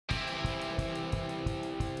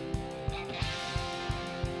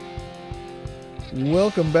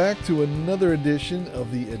Welcome back to another edition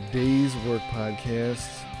of the A Day's Work podcast.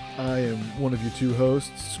 I am one of your two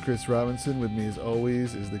hosts, Chris Robinson. With me as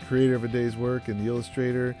always is the creator of A Day's Work and the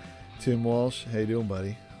illustrator, Tim Walsh. How you doing,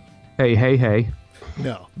 buddy? Hey.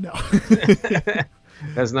 No.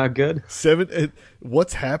 That's not good?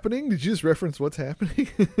 What's happening? Did you just reference What's Happening?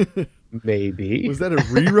 Maybe. Was that a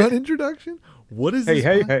rerun introduction? What is this?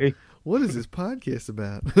 Hey. What is this podcast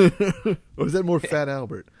about? Or is that more Fat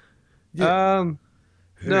Albert? Yeah.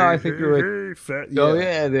 No, I think you're right. Fat, Oh,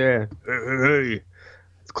 yeah, there. Hey.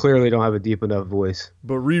 Clearly don't have a deep enough voice.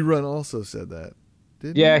 But Rerun also said that.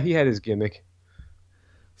 Didn't Yeah, he had his gimmick.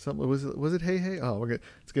 Something was it hey? Oh,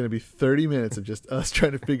 it's gonna be 30 minutes of just us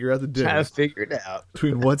trying to figure out the Trying to difference figure it out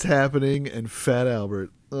between What's Happening and Fat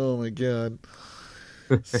Albert. Oh my god.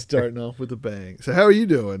 Starting off with a bang. So how are you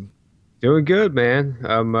doing? Doing good, man.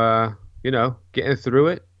 I'm getting through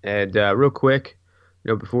it. And real quick,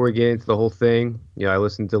 before we get into the whole thing, I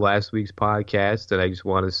listened to last week's podcast, and I just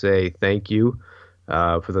want to say thank you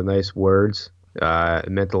for the nice words. It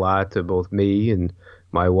meant a lot to both me and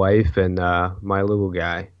my wife and my little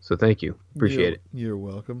guy. So thank you. Appreciate it. You're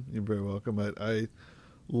welcome. You're very welcome. I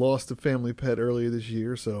lost a family pet earlier this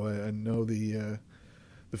year, so I know the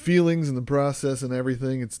feelings and the process and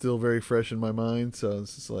everything. It's still very fresh in my mind. So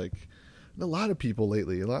it's just like a lot of people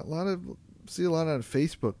lately. See a lot on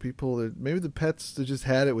Facebook. People that maybe the pets that just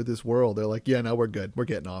had it with this world. They're like, yeah, no, we're good. We're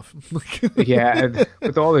getting off. Yeah, and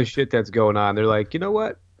with all this shit that's going on, they're like, you know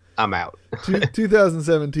what? I'm out.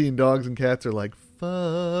 2017 dogs and cats are like,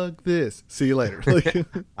 fuck this. See you later. Like,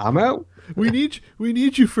 I'm out. we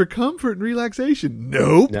need you for comfort and relaxation.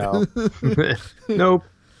 Nope. No. Nope.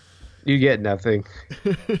 You get nothing.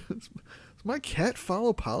 Does my cat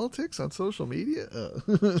follow politics on social media?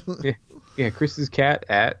 Yeah, Chris's cat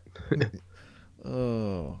at.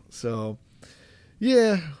 Oh, so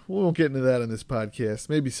yeah, we won't get into that on this podcast.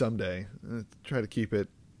 Maybe someday. Try to keep it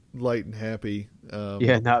light and happy.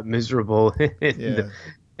 Yeah, not miserable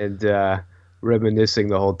and reminiscing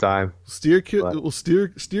the whole time. We'll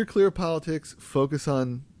steer clear of politics. Focus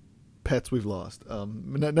on pets we've lost.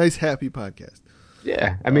 Nice happy podcast.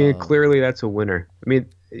 Yeah, I mean clearly that's a winner. I mean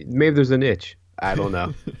maybe there's a niche. I don't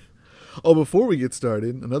know. Oh, before we get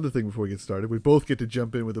started, another thing before we get started, we both get to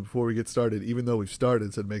jump in with it before we get started, even though we've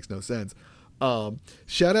started, so it makes no sense.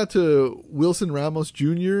 Shout out to Wilson Ramos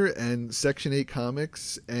Jr. and Section 8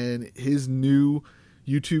 Comics and his new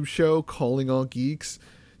YouTube show, Calling All Geeks.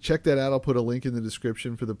 Check that out. I'll put a link in the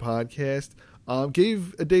description for the podcast.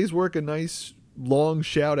 Gave A Day's Work a nice long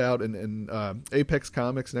shout out and Apex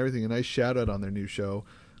Comics and everything, a nice shout out on their new show,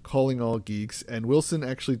 Calling All Geeks. And Wilson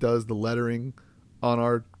actually does the lettering on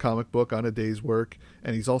our comic book on A Day's Work,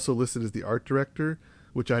 and he's also listed as the art director,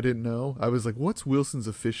 which I didn't know. I was like, what's Wilson's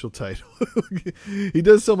official title? He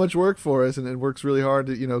does so much work for us and works really hard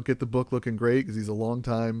to get the book looking great because he's a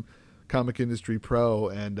longtime comic industry pro,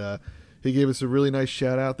 and he gave us a really nice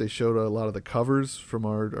shout out. They showed a lot of the covers from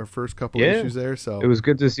our first couple issues there, so it was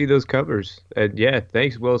good to see those covers. And yeah,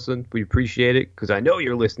 thanks Wilson, we appreciate it because I know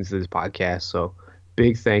you're listening to this podcast, so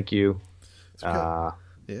big thank you.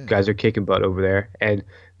 Yeah. Guys are kicking butt over there. And,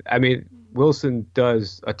 I mean, Wilson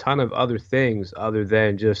does a ton of other things other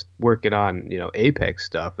than just working on, Apex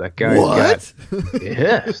stuff. That guy's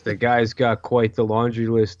yes, the guy's got quite the laundry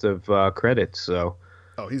list of credits. So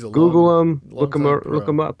he's Google him, look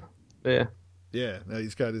him up. Yeah. Yeah. Now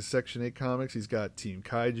he's got his Section 8 Comics. He's got Team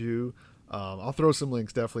Kaiju. I'll throw some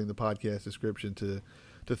links definitely in the podcast description to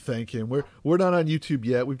thank him. We're not on YouTube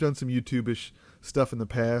yet. We've done some YouTube-ish stuff in the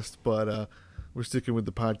past, but we're sticking with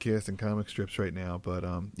the podcast and comic strips right now. But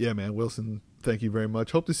yeah, man, Wilson, thank you very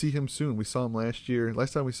much. Hope to see him soon. We saw him last year.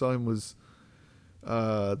 Last time we saw him was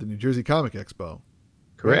the New Jersey Comic Expo.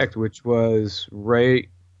 Correct, right? Which was right.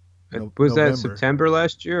 Was November. That September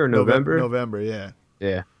last year or November? November, yeah.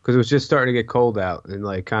 Yeah, because it was just starting to get cold out and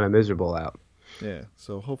like kind of miserable out. Yeah,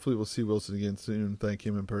 so hopefully we'll see Wilson again soon. Thank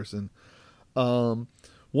him in person. One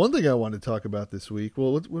thing I wanted to talk about this week.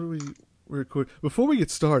 Well, what do we record before we get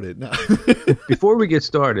started? No. Before we get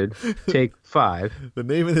started, take 5. The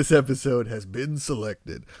name of this episode has been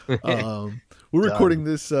selected. We're recording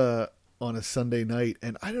this on a Sunday night,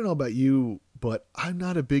 and I don't know about you, but I'm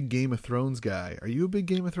not a big Game of Thrones guy. Are you a big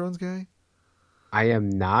Game of Thrones guy? I am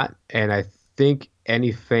not, and I think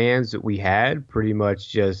any fans that we had pretty much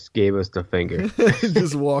just gave us the finger.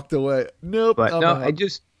 Just walked away. Nope. But no, I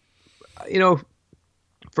just,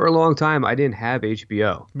 for a long time I didn't have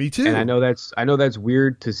HBO. Me too. And I know that's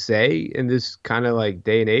weird to say in this kind of like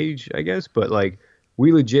day and age, I guess, but like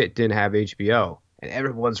we legit didn't have HBO and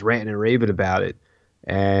everyone's ranting and raving about it.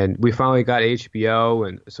 and we finally got HBO,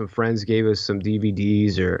 and some friends gave us some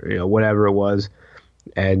DVDs or whatever it was,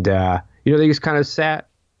 and they just kind of sat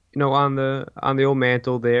on the old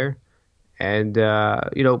mantle there, and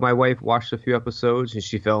my wife watched a few episodes and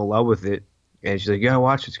she fell in love with it, and she's like, "You gotta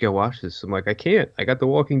watch this." I'm like, "I can't. I got The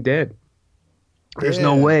Walking Dead. There's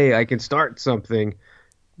no way I can start something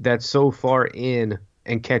that's so far in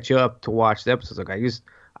and catch up to watch the episodes. Like I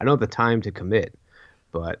don't have the time to commit."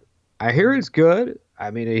 But I hear it's good.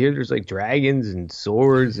 I mean, I hear there's like dragons and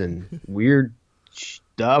swords and weird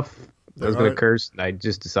stuff. I was gonna curse, and I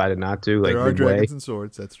just decided not to. Like, there are dragons and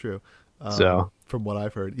swords. That's true. So from what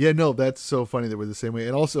I've heard, yeah, no, that's so funny that we're the same way.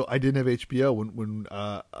 And also, I didn't have HBO when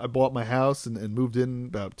I bought my house and moved in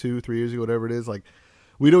about 2-3 years ago, whatever it is. Like,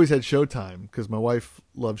 we'd always had Showtime because my wife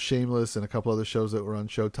loved Shameless and a couple other shows that were on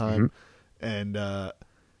Showtime. Mm-hmm. And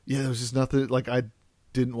there was just nothing. Like, I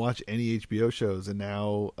didn't watch any HBO shows, and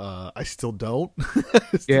now I still don't.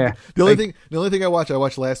 Yeah. The only thing I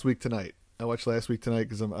watched Last Week Tonight. I watched Last Week Tonight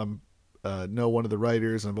because I'm know one of the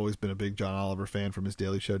writers, and I've always been a big John Oliver fan from his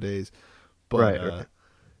Daily Show days. But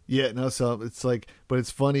right. So it's like, but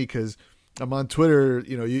it's funny because I'm on Twitter.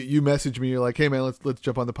 You message me, you're like, "Hey man, let's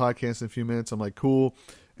jump on the podcast in a few minutes." I'm like, "Cool,"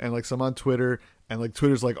 and like, so I'm on Twitter, and like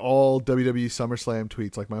Twitter's like all WWE SummerSlam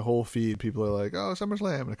tweets. Like my whole feed, people are like, "Oh,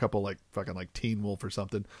 SummerSlam," and a couple like fucking like Teen Wolf or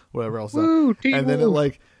something, whatever else. Woo, and then at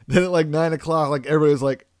like 9 o'clock, like everybody's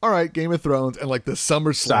like, "All right, Game of Thrones," and like the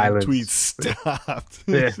SummerSlam tweets stopped.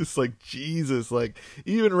 It's just like, Jesus, like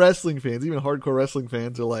even wrestling fans, even hardcore wrestling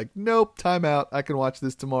fans are like, "Nope, time out. I can watch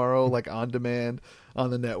this tomorrow, like on demand on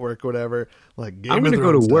the network, whatever." Like I'm gonna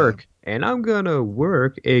go to work, and I'm gonna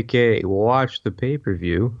work, aka watch the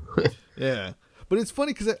pay-per-view. Yeah, but it's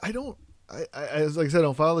funny because I don't, as like I said, I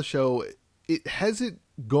don't follow the show. Has it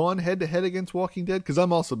gone head to head against Walking Dead? Because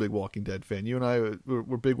I'm also a big Walking Dead fan. You and I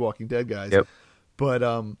we're big Walking Dead guys. Yep. But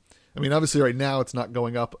I mean, obviously, right now it's not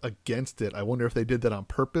going up against it. I wonder if they did that on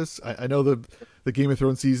purpose. I know the Game of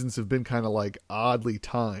Thrones seasons have been kind of like oddly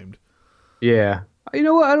timed. Yeah, you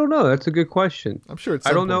know what? I don't know. That's a good question. I'm sure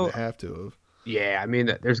I don't know. They have to have. Yeah, I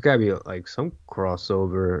mean, there's got to be like some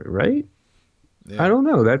crossover, right? Yeah. I don't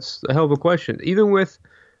know. That's a hell of a question. Even with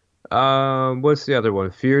what's the other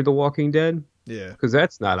one? Fear the Walking Dead? Yeah. Because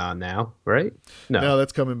that's not on now, right? No,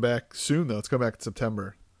 that's coming back soon, though. It's coming back in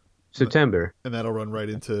September. And that'll run right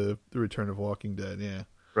into the return of Walking Dead, yeah.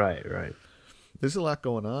 Right. There's a lot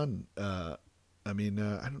going on. I mean,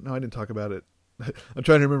 I don't know. I didn't talk about it. I'm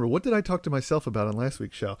trying to remember. What did I talk to myself about on last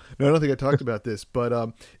week's show? No, I don't think I talked about this.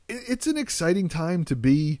 But it's an exciting time to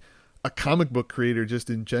be a comic book creator just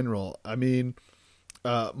in general. I mean,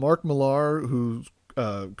 Mark Millar, who's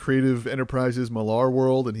Creative Enterprises Millar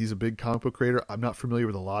World, and he's a big comic book creator. I'm not familiar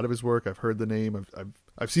with a lot of his work. I've heard the name.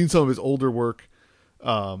 I've seen some of his older work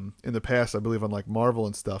in the past, I believe, on like Marvel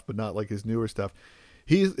and stuff, but not like his newer stuff.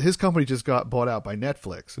 His company just got bought out by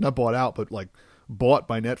Netflix. Not bought out, but like bought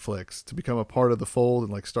by Netflix to become a part of the fold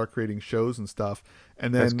and like start creating shows and stuff.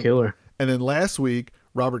 And then that's killer. And then last week,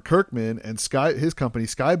 Robert Kirkman and his company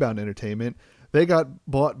Skybound Entertainment, they got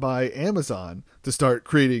bought by Amazon to start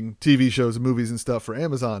creating TV shows and movies and stuff for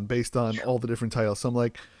Amazon based on all the different titles. So I'm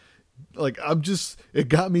like it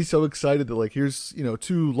got me so excited that like, here's,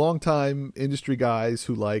 two longtime industry guys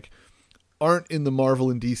who like aren't in the Marvel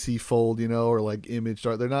and DC fold, or like Image.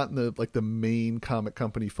 They're not in the like the main comic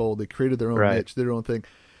company fold. They created their own niche, their own thing.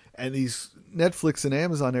 And these Netflix and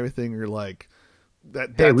Amazon and everything are like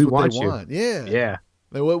that's hey, we what want they you. want. Yeah. Yeah.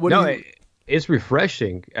 Like, it's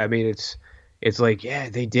refreshing. I mean, it's like, yeah,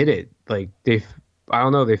 they did it. Like I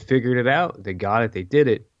don't know, they figured it out. They got it. They did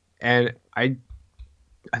it. And I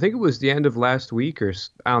think it was the end of last week, or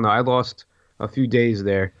I don't know. I lost a few days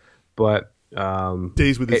there, but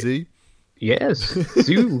days with a Z. Yes,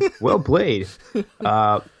 Sue, well played.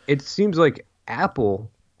 It seems like Apple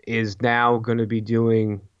is now going to be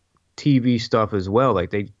doing TV stuff as well. Like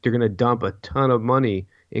they're going to dump a ton of money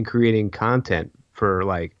in creating content for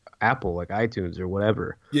like Apple, like iTunes or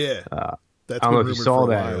whatever. Yeah. I don't know if you saw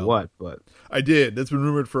that or what, but I did. That's been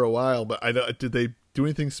rumored for a while, but did they do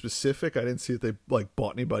anything specific? I didn't see if they like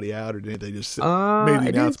bought anybody out, or did they just made the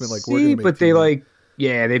announcement like, we're going to make but TV.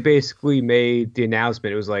 they basically made the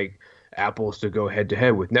announcement. It was like Apple's to go head to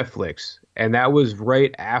head with Netflix, and that was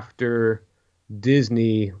right after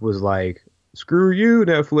Disney was like, screw you,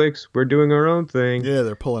 Netflix, we're doing our own thing. Yeah,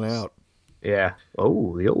 they're pulling out. Yeah.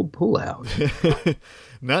 Oh, the old pullout.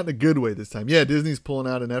 Not in a good way this time. Yeah, Disney's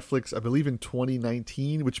pulling out of Netflix, I believe, in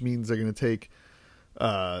 2019, which means they're going to take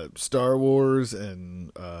Star Wars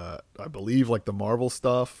and I believe like the Marvel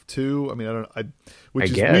stuff too. I mean, which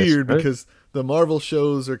is weird because the Marvel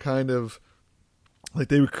shows are kind of like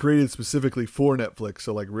they were created specifically for Netflix.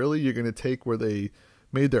 So like, really, you're going to take where they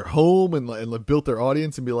made their home and built their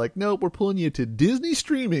audience and be like, nope, we're pulling you to Disney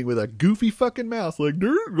streaming with a goofy fucking mouse. Like,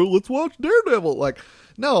 let's watch Daredevil. Like,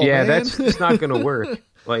 no, yeah, man. that's just not going to work.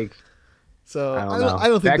 Like, so I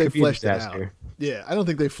don't think they fleshed it out. disaster. Yeah, I don't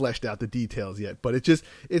think they fleshed out the details yet. But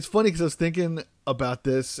it's funny because I was thinking about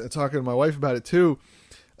this and talking to my wife about it too.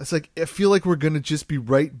 It's like, I feel like we're going to just be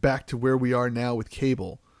right back to where we are now with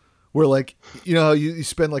cable. Where, like, you know, you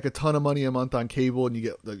spend like a ton of money a month on cable and you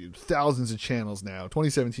get like, thousands of channels now.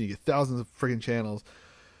 2017, you get thousands of freaking channels.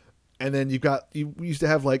 And then you used to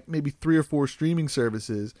have like maybe 3 or 4 streaming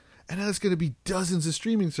services. And now it's going to be dozens of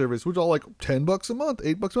streaming services, which are all like $10 a month,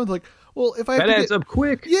 $8 a month. Like, well, if I have that to adds up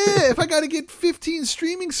quick. Yeah, if I got to get 15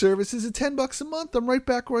 streaming services at $10 a month, I'm right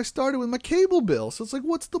back where I started with my cable bill. So it's like,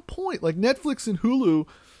 what's the point? Like Netflix and Hulu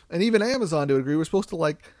and even Amazon, to a degree, we're supposed to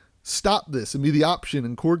like stop this and be the option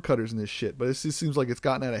and cord cutters and this shit. But it just seems like it's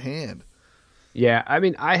gotten out of hand. Yeah, I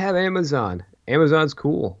mean, I have Amazon. Amazon's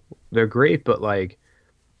cool. They're great, but like,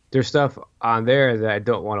 there's stuff on there that I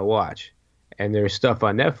don't want to watch. And there's stuff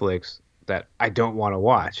on Netflix that I don't want to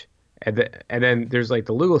watch. And then there's like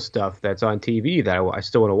the little stuff that's on TV that I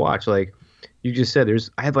still want to watch. Like you just said,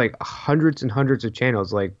 I have like hundreds and hundreds of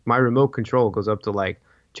channels. Like my remote control goes up to like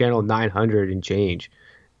channel 900 and change.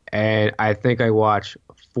 And I think I watch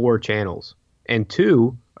 4 channels. And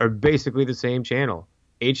 2 are basically the same channel.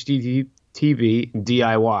 HDTV and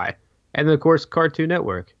DIY. And then, of course, Cartoon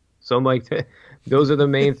Network. So I'm like, those are the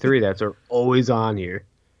main 3 that are always on here.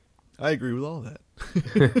 I agree with all that.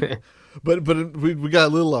 but we got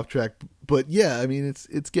a little off track. But yeah, I mean,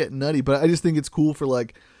 it's getting nutty. But I just think it's cool for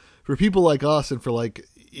people like us and for like,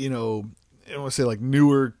 you know, I don't want to say like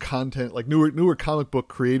newer content, like newer comic book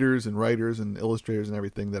creators and writers and illustrators and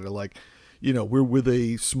everything that are like, you know, we're with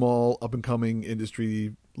a small up and coming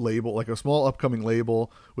industry label, like a small upcoming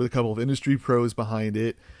label with a couple of industry pros behind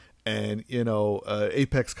it. And, you know,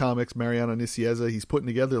 Apex Comics, Mariano Nicieza, he's putting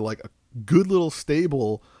together like a good little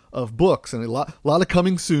stable of books and a lot of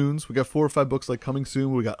coming soons. We got 4 or 5 books like coming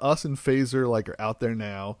soon. We got Us and Phaser like are out there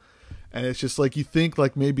now. And it's just like, you think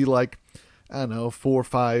like maybe like, I don't know, 4,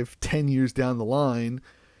 5, 10 years down the line,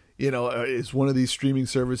 you know, is one of these streaming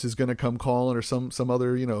services going to come calling or some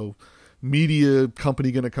other, you know, media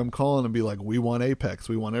company going to come calling and be like, we want Apex.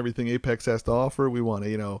 We want everything Apex has to offer. We want to,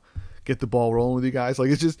 you know, get the ball rolling with you guys. Like,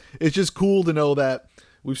 it's just cool to know that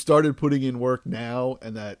we've started putting in work now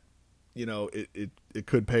and that, you know, it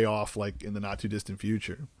could pay off like in the not too distant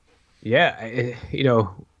future. Yeah. You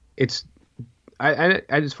know, it's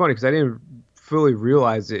just funny because I didn't fully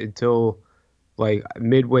realize it until like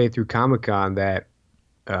midway through Comic-Con that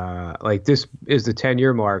like this is the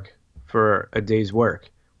 10-year mark for A Day's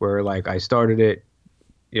Work, where like I started it,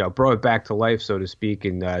 you know, brought it back to life, so to speak,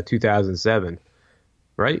 in 2007,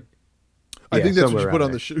 right? I think that's what you put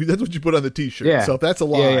on the that's what you put on the T-shirt. Yeah. So if that's a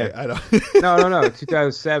lie, yeah. I don't. No.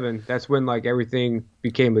 2007. That's when like everything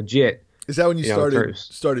became legit. Is that when you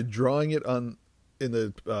started drawing it in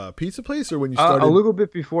the pizza place, or when you started a little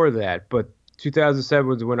bit before that? But 2007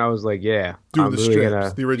 was when I was like, doing I'm the really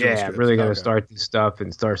strips, the original strips. I'm really gonna start this stuff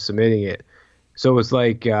and start submitting it. So it's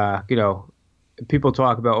like, you know, people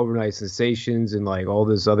talk about overnight sensations and like all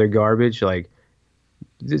this other garbage. Like,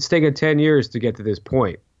 it's taken 10 years to get to this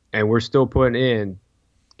point, and we're still putting in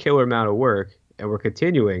killer amount of work, and we're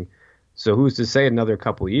continuing. So who's to say another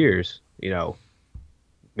couple years, you know,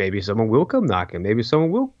 maybe someone will come knocking, maybe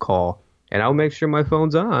someone will call, and I'll make sure my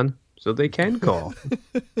phone's on so they can call.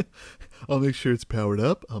 I'll make sure it's powered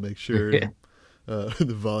up. I'll make sure the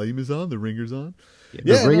volume is on, the ringer's on.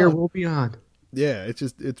 The ringer will be on. Yeah, it's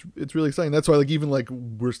really exciting. That's why like even like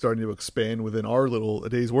we're starting to expand within our little A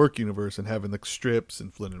Day's Work universe and having like strips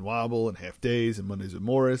and Flynn and Wobble and Half Days and Mondays with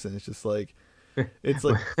Morris, and it's just like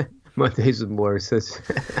Mondays with Morris. The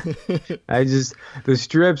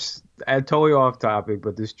strips. Totally off topic,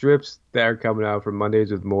 but the strips that are coming out from Mondays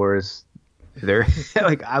with Morris, they're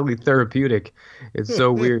like oddly therapeutic. It's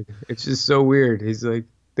so weird. It's just so weird. He's like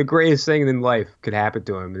the greatest thing in life could happen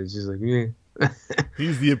to him. It's just like,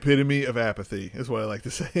 He's the epitome of apathy, is what I like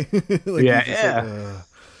to say.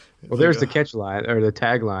 Well, there's the catch line or the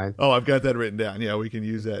tagline. Oh, I've got that written down. Yeah, we can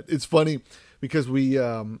use that. It's funny because we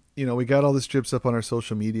got all the strips up on our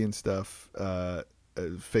social media and stuff,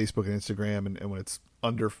 Facebook and Instagram, and when it's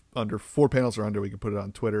under 4 panels or under, we can put it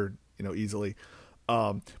on Twitter, you know, easily.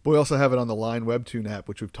 But we also have it on the Line Webtoon app,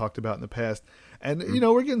 which we've talked about in the past. And, you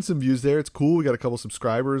know, we're getting some views there. It's cool. We got a couple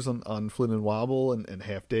subscribers on Flynn and Wobble and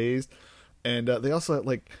Half Dazed. And they also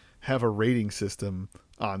like have a rating system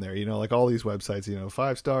on there, you know, like all these websites, you know,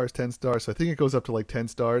 5 stars, 10 stars. So I think it goes up to like 10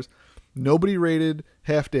 stars. Nobody rated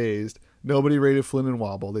Half Dazed. Nobody rated Flynn and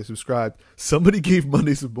Wobble. They subscribed. Somebody gave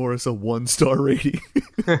Mondays with Morris a 1-star rating.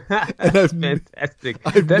 And That's fantastic.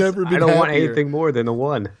 I've never been I don't happier. want anything more than a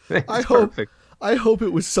 1. I Perfect. hope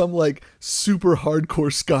it was some like super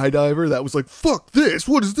hardcore skydiver that was like, fuck this,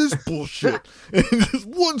 what is this bullshit? And just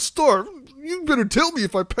 1 star. You better tell me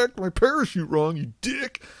if I packed my parachute wrong, you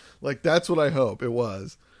dick. Like, that's what I hope it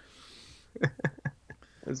was.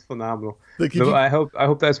 That's phenomenal. Like, I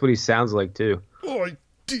hope that's what he sounds like too. Oh,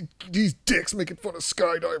 these dicks making fun of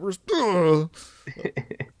skydivers. Ugh.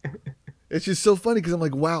 It's just so funny because I'm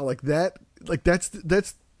like, wow,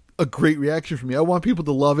 that's a great reaction for me. I want people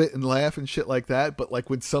to love it and laugh and shit like that. But like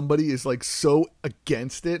when somebody is like so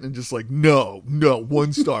against it and just like, no,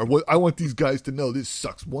 1 star. I want these guys to know this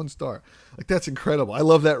sucks. 1 star. Like, that's incredible. I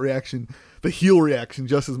love that reaction, the heel reaction,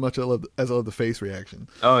 just as much as I love the face reaction.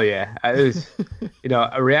 Oh yeah,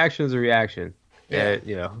 a reaction is a reaction.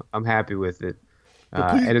 Yeah. I'm happy with it.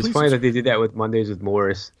 And it's funny that they did that with Mondays with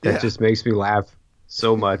Morris. That just makes me laugh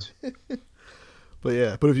so much. But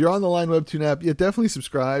if you're on the Line Webtoon app, definitely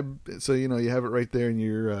subscribe. So, you have it right there in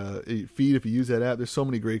your feed if you use that app. There's so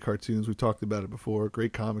many great cartoons. We've talked about it before.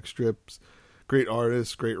 Great comic strips, great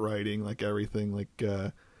artists, great writing, like everything. Like,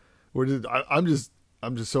 I'm just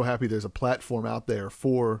so happy there's a platform out there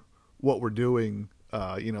for what we're doing.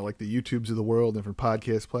 Like the YouTubes of the world, different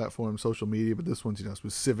podcast platforms, social media. But this one's,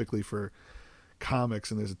 specifically for comics,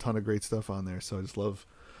 and there's a ton of great stuff on there. So I just love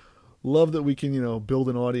that we can build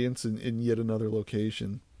an audience in yet another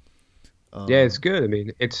location. Yeah, it's good. I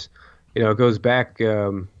mean, it's it goes back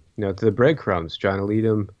to the breadcrumbs, trying to lead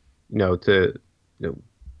them to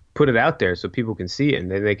put it out there so people can see it and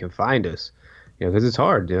then they can find us, because it's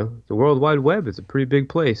hard. The World Wide Web is a pretty big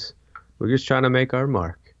place. We're just trying to make our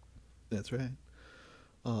mark. That's right.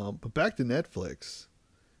 But back to Netflix.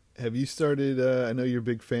 Have you started? I know you're a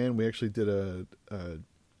big fan. We actually did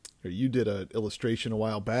you did an illustration a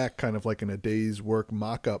while back, kind of like in a day's work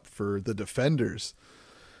mock-up for The Defenders.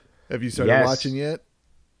 Have you started watching yet?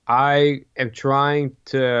 I am trying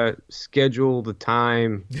to schedule the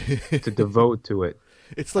time to devote to it.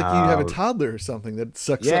 It's like you have a toddler or something that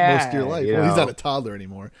sucks up most of your life. Well, he's not a toddler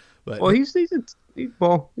anymore. But well, But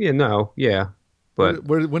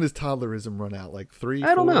when does toddlerism run out? Like 3?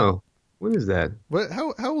 I don't know. When is that? What?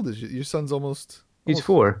 How old is your son's almost? He's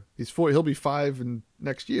 4. He's 4. He'll be 5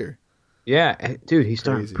 next year. Yeah, dude, he's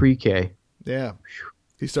starting pre-K. Yeah,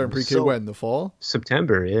 he's starting pre-K when? The fall?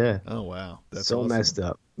 September. Yeah. Oh wow, that's so awesome. messed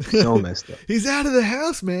up. So messed up. He's out of the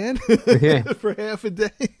house, man. Yeah. For half a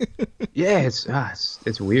day. Yeah,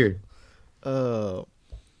 it's weird. So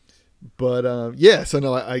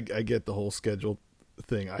no, I get the whole schedule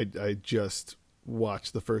thing. I just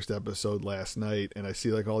watched the first episode last night, and I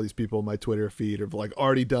see like all these people on my Twitter feed are like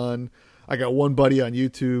already done. I got one buddy on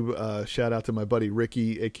YouTube. Shout out to my buddy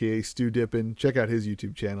Ricky, aka Stu Dippin. Check out his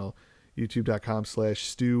YouTube channel,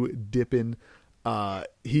 youtube.com/Stu Dippin.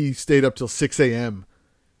 He stayed up till 6 a.m.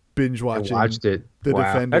 binge watching. Watched it. The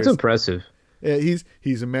Defenders. That's impressive. Yeah,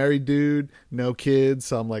 he's a married dude, no kids.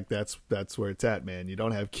 So I'm like, that's where it's at, man. You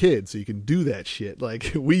don't have kids, so you can do that shit.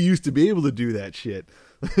 Like, we used to be able to do that shit.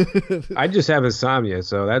 I just have insomnia,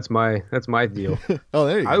 so that's my deal. Oh,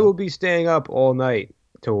 there you go. I will be staying up all night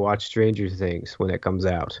to watch Stranger Things when it comes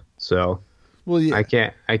out. So, well, yeah, I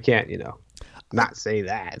can't, not say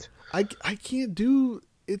that. I can't do.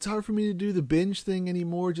 It's hard for me to do the binge thing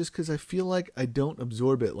anymore, just because I feel like I don't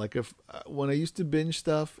absorb it. Like when I used to binge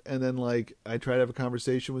stuff, and then like I try to have a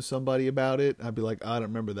conversation with somebody about it, I'd be like, I don't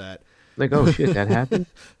remember that. Like, oh shit, that happened.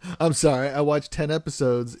 I'm sorry, I watched 10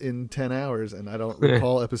 episodes in 10 hours, and I don't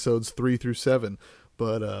recall episodes 3 through 7.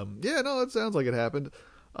 But yeah, no, it sounds like it happened.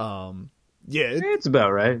 Yeah, it's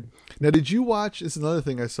about right. Now, did you watch? This is another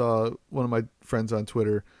thing I saw one of my friends on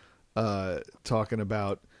Twitter talking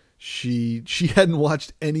about. She hadn't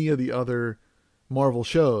watched any of the other Marvel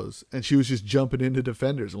shows, and she was just jumping into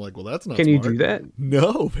Defenders. I'm like, well, that's not. Can smart. You do that?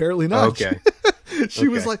 No, apparently not. Okay.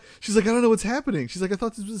 She's like, I don't know what's happening. She's like, I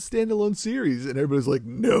thought this was a standalone series, and everybody's like,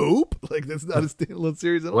 nope, like that's not a standalone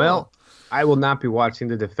series at all. Well, I will not be watching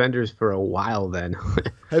the Defenders for a while then.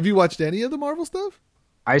 Have you watched any of the Marvel stuff?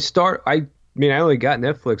 I only got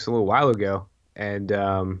Netflix a little while ago, and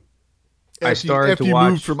I started to watch. You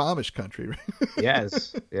moved from Amish country, right?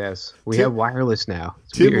 Yes. We have wireless now.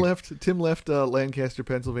 It's Tim weird. left Lancaster,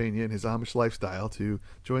 Pennsylvania, and his Amish lifestyle to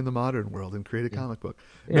join the modern world and create a comic book.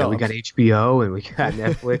 Yeah, we got HBO and we got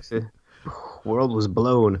Netflix. And world was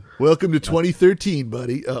blown. Welcome to 2013,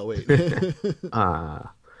 buddy. Oh wait.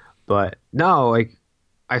 But no, like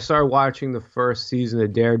I started watching the first season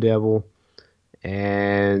of Daredevil,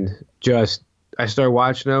 and I started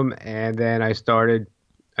watching them, and then I started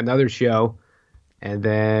another show, and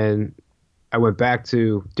then I went back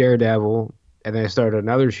to Daredevil, and then I started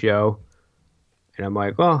another show, and I'm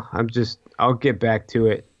like, well, I'll get back to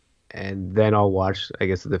it, and then I'll watch, I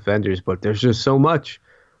guess, the Defenders. But there's just so much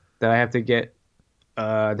that I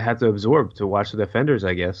have to absorb to watch the Defenders,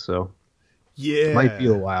 I guess. So yeah, might be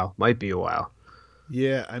a while.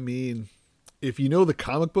 Yeah, I mean, if you know the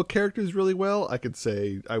comic book characters really well,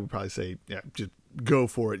 I would probably say, yeah, just go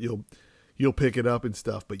for it. You'll pick it up and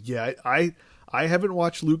stuff. But yeah, I haven't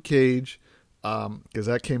watched Luke Cage because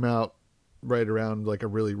that came out right around like a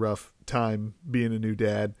really rough time being a new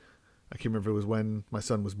dad. I can't remember if it was when my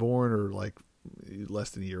son was born or like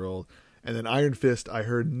less than a year old. And then Iron Fist, I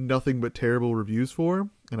heard nothing but terrible reviews for,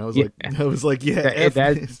 and I was like, yeah,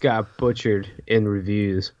 that got butchered in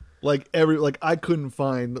reviews. Like I couldn't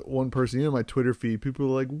find one person in my Twitter feed. People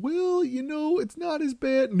were like, "Well, it's not as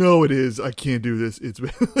bad." No, it is. I can't do this. It's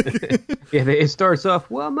bad. Yeah, it starts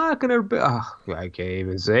off. Well, I'm not gonna. I can't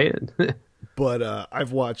even say it. But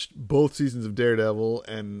I've watched both seasons of Daredevil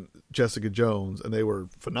and Jessica Jones, and they were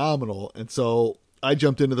phenomenal. And so I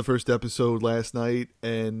jumped into the first episode last night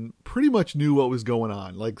and pretty much knew what was going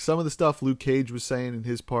on. Like some of the stuff Luke Cage was saying in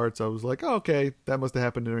his parts, I was like, oh, okay, that must have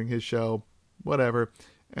happened during his show. Whatever.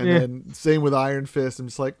 And then same with Iron Fist. I'm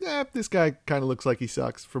just like, this guy kind of looks like he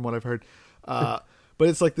sucks from what I've heard. But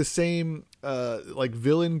it's like the same like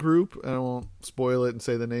villain group. I won't spoil it and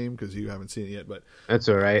say the name because you haven't seen it yet. But that's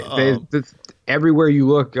all right. Everywhere you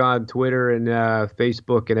look on Twitter and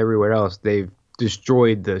Facebook and everywhere else, they've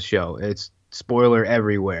destroyed the show. It's spoiler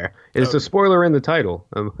everywhere. It's a spoiler in the title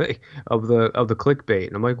of the clickbait.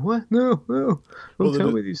 And I'm like, what? No, don't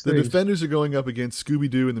tell me these things. The Defenders are going up against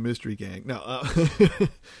Scooby-Doo and the Mystery Gang. No,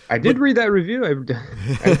 I did read that review. I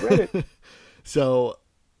read it. So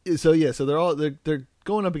they're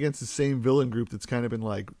going up against the same villain group that's kind of been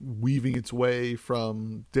like weaving its way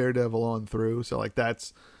from Daredevil on through. So like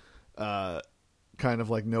that's kind of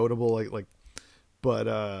like notable.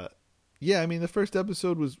 But yeah, I mean, the first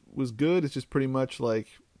episode was good. It's just pretty much like,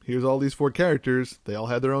 here's all these 4 characters. They all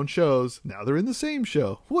had their own shows. Now they're in the same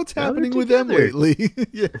show. What's happening with them lately?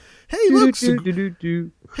 Yeah. Hey, look,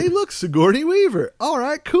 Sigourney Weaver. All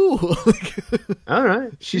right, cool. All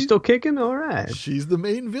right. She's still kicking? All right. She's the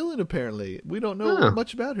main villain, apparently. We don't know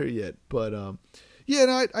much about her yet. But, yeah,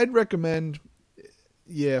 and I'd recommend,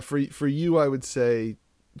 for you, I would say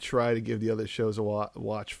try to give the other shows a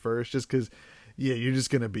watch first, just because... Yeah, you're just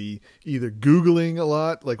going to be either Googling a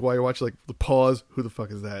lot, like while you're watching, like the pause, who the fuck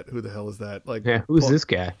is that? Who the hell is that? Like, yeah, who's this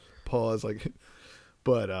guy? Pause, like,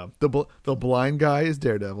 but the blind guy is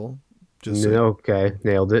Daredevil. Just okay,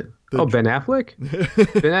 nailed it. Ben Affleck?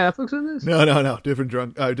 Ben Affleck's in this? No, different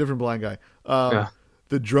blind guy.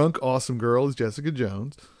 The drunk awesome girl is Jessica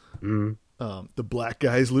Jones. Mm-hmm. The black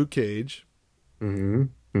guy is Luke Cage.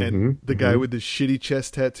 Mm-hmm. And the guy with the shitty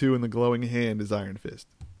chest tattoo and the glowing hand is Iron Fist.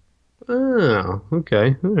 Oh,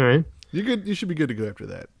 okay. All right. You're good. You should be good to go after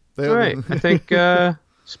that. All right. I think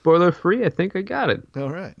spoiler free. I think I got it. All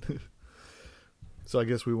right. So I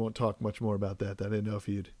guess we won't talk much more about that. I didn't know if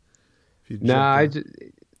you'd. Nah,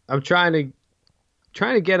 I'm trying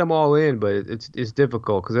to get them all in, but it's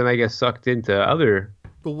difficult because then I get sucked into other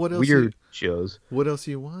weird shows. What else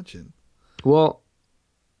are you watching? Well,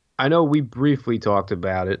 I know we briefly talked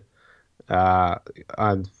about it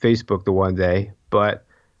on Facebook the one day, but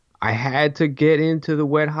I had to get into the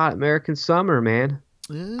Wet Hot American Summer, man.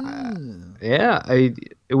 It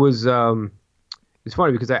was it's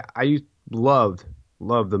funny because I loved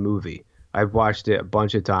the movie. I've watched it a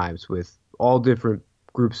bunch of times with all different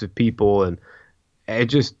groups of people, and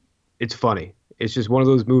it's funny. It's just one of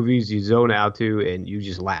those movies you zone out to and you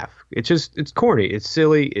just laugh. It's corny. It's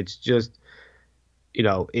silly. It's just,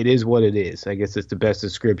 it is what it is. I guess it's the best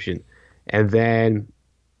description. And then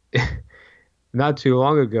not too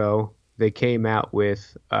long ago, they came out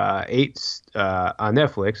with 8 on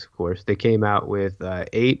Netflix, of course. They came out with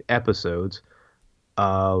 8 episodes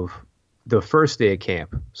of the first day of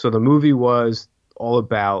camp. So the movie was all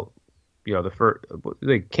about,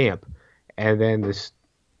 the camp, and then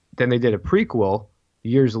they did a prequel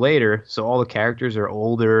years later. So all the characters are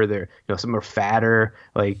older. They're, some are fatter.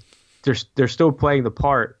 Like they're still playing the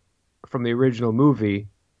part from the original movie,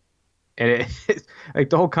 and it's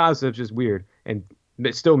like the whole concept's just weird. And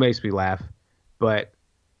it still makes me laugh. But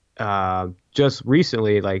just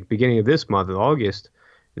recently, like beginning of this month in August,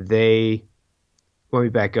 let me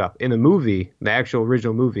back up. In the movie, the actual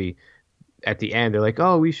original movie, at the end, they're like,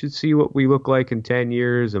 oh, we should see what we look like in 10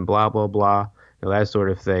 years and blah, blah, blah, that sort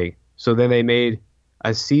of thing. So then they made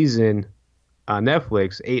a season on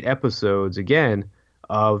Netflix, 8 episodes again,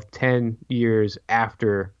 of 10 years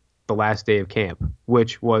after the last day of camp,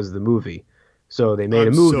 which was the movie. So they made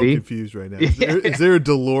I'm a movie. So confused right now. Is there a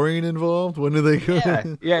DeLorean involved? When do they go?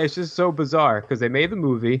 Yeah, it's just so bizarre because they made the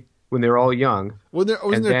movie when they were all young.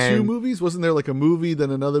 Wasn't there two movies? Wasn't there like a movie, then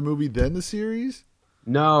another movie, then the series?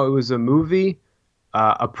 No, it was a movie,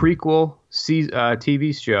 a prequel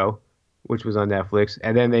TV show, which was on Netflix,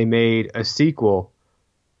 and then they made a sequel.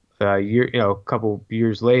 A couple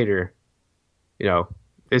years later.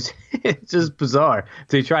 It's just bizarre.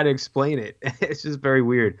 They try to explain it. It's just very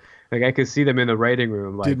weird. Like I could see them in the writing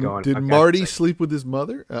room, like going. Did Marty sleep with his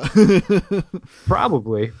mother?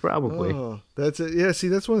 Probably. Oh, that's it. Yeah, see,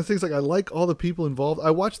 that's one of the things. Like I like all the people involved.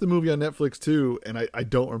 I watched the movie on Netflix too, and I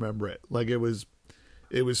don't remember it. Like it was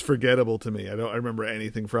forgettable to me. I remember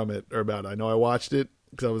anything from it or about it. I know I watched it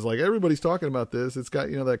because I was like, everybody's talking about this. It's got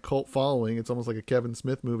that cult following. It's almost like a Kevin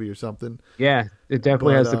Smith movie or something. Yeah, it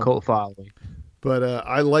definitely has the cult following. But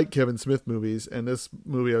I like Kevin Smith movies, and this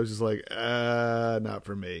movie I was just like, not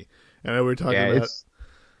for me. And we were talking about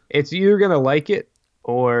it's you're gonna like it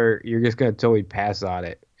or you're just gonna totally pass on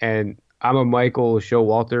it. And I'm a Michael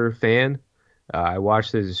Showalter fan. I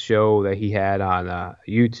watched his show that he had on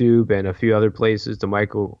YouTube and a few other places. The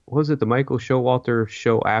Michael Showalter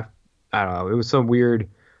show? I don't know. It was some weird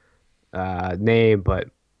name, but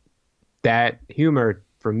that humor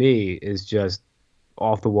for me is just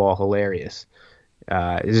off the wall hilarious.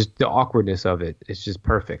 It's just the awkwardness of it. It's just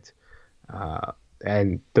perfect.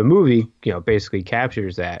 And the movie, basically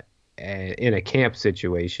captures that in a camp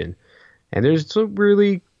situation. And there's some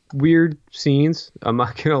really weird scenes. I'm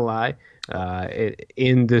not gonna lie,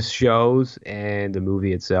 in the shows and the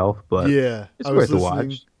movie itself. But yeah, it's worth the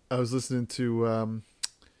watch. I was listening to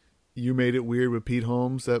You Made It Weird with Pete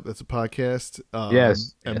Holmes. That's a podcast.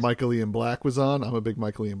 Yes. And Michael Ian Black was on. I'm a big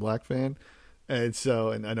Michael Ian Black fan. And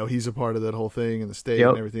I know he's a part of that whole thing and the state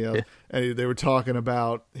and everything else. Yeah. And they were talking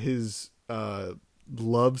about his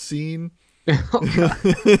love scene.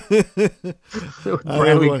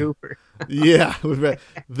 Bradley Cooper. Yeah.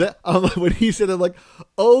 When he said it, I'm like,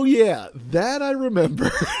 oh, yeah, that I remember.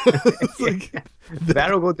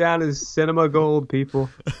 That'll go down as cinema gold, people.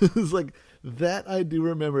 It's like, that I do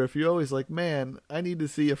remember. If you're always like, man, I need to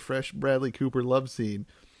see a fresh Bradley Cooper love scene.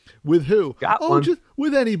 With who? Just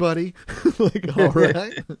with anybody. Like, all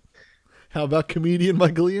right. How about comedian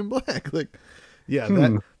Michael Ian Black? Like, yeah,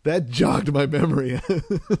 that jogged my memory.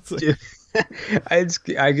 Like, I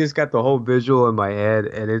just got the whole visual in my head,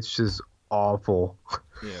 and it's just awful.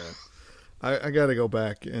 Yeah, I got to go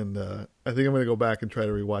back, and I think I'm going to go back and try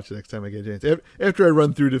to rewatch it next time I get a chance. After I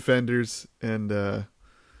run through Defenders, and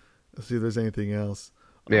see if there's anything else.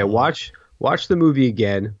 Yeah, watch the movie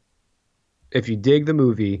again. If you dig the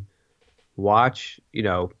movie, watch,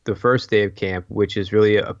 the first day of camp, which is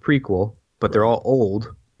really a prequel, but they're all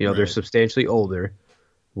old. They're substantially older.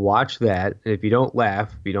 Watch that. And if you don't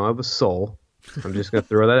laugh, if you don't have a soul, I'm just going to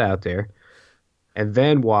throw that out there. And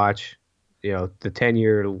then watch, the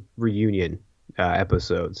 10-year reunion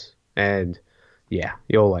episodes. And, yeah,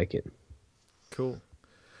 you'll like it. Cool.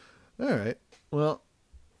 All right. Well,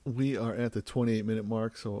 we are at the 28-minute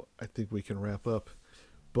mark, so I think we can wrap up.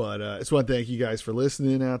 But I just want to thank you guys for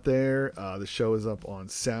listening out there. The show is up on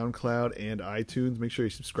SoundCloud and iTunes. Make sure you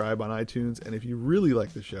subscribe on iTunes. And if you really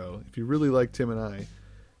like the show, if you really like Tim and I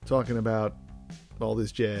talking about all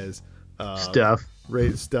this jazz stuff,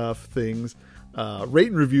 things, rate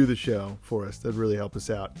and review the show for us. That'd really help us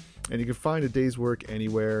out. And you can find A Day's Work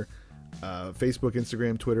anywhere. Facebook,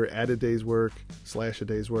 Instagram, Twitter, @A Day's Work, /A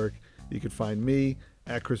Day's Work. You can find me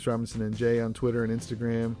at Chris Robinson NJ on Twitter and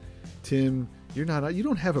Instagram. Tim, you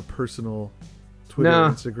don't have a personal Twitter or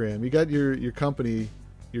Instagram. You got your company,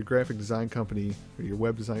 your graphic design company, or your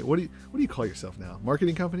web design. What do you call yourself now?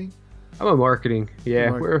 Marketing company? I'm a marketing.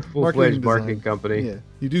 Yeah, we're a full-fledged marketing company. Yeah,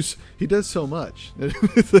 he does so much.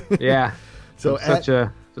 Yeah. So such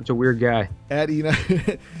a weird guy.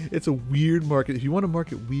 It's a weird market. If you want to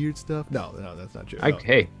market weird stuff, no, that's not true.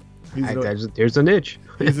 There's a niche.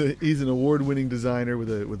 he's an award-winning designer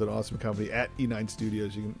with an awesome company at E9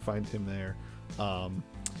 Studios. You can find him there.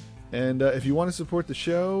 And if you want to support the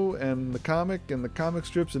show and the comic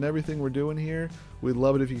strips and everything we're doing here, we'd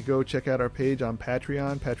love it if you could go check out our page on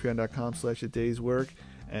Patreon, patreon.com/A Day's Work.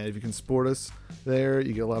 And if you can support us there,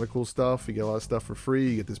 you get a lot of cool stuff. You get a lot of stuff for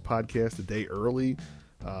free. You get this podcast a day early.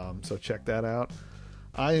 So check that out.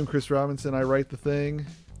 I am Chris Robinson. I write the thing.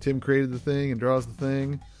 Tim created the thing and draws the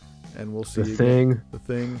thing. And we'll see the thing. The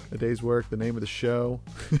thing, A Day's Work, the name of the show.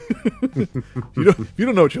 If you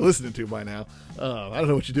don't know what you're listening to by now, I don't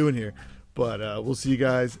know what you're doing here. But we'll see you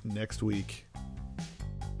guys next week.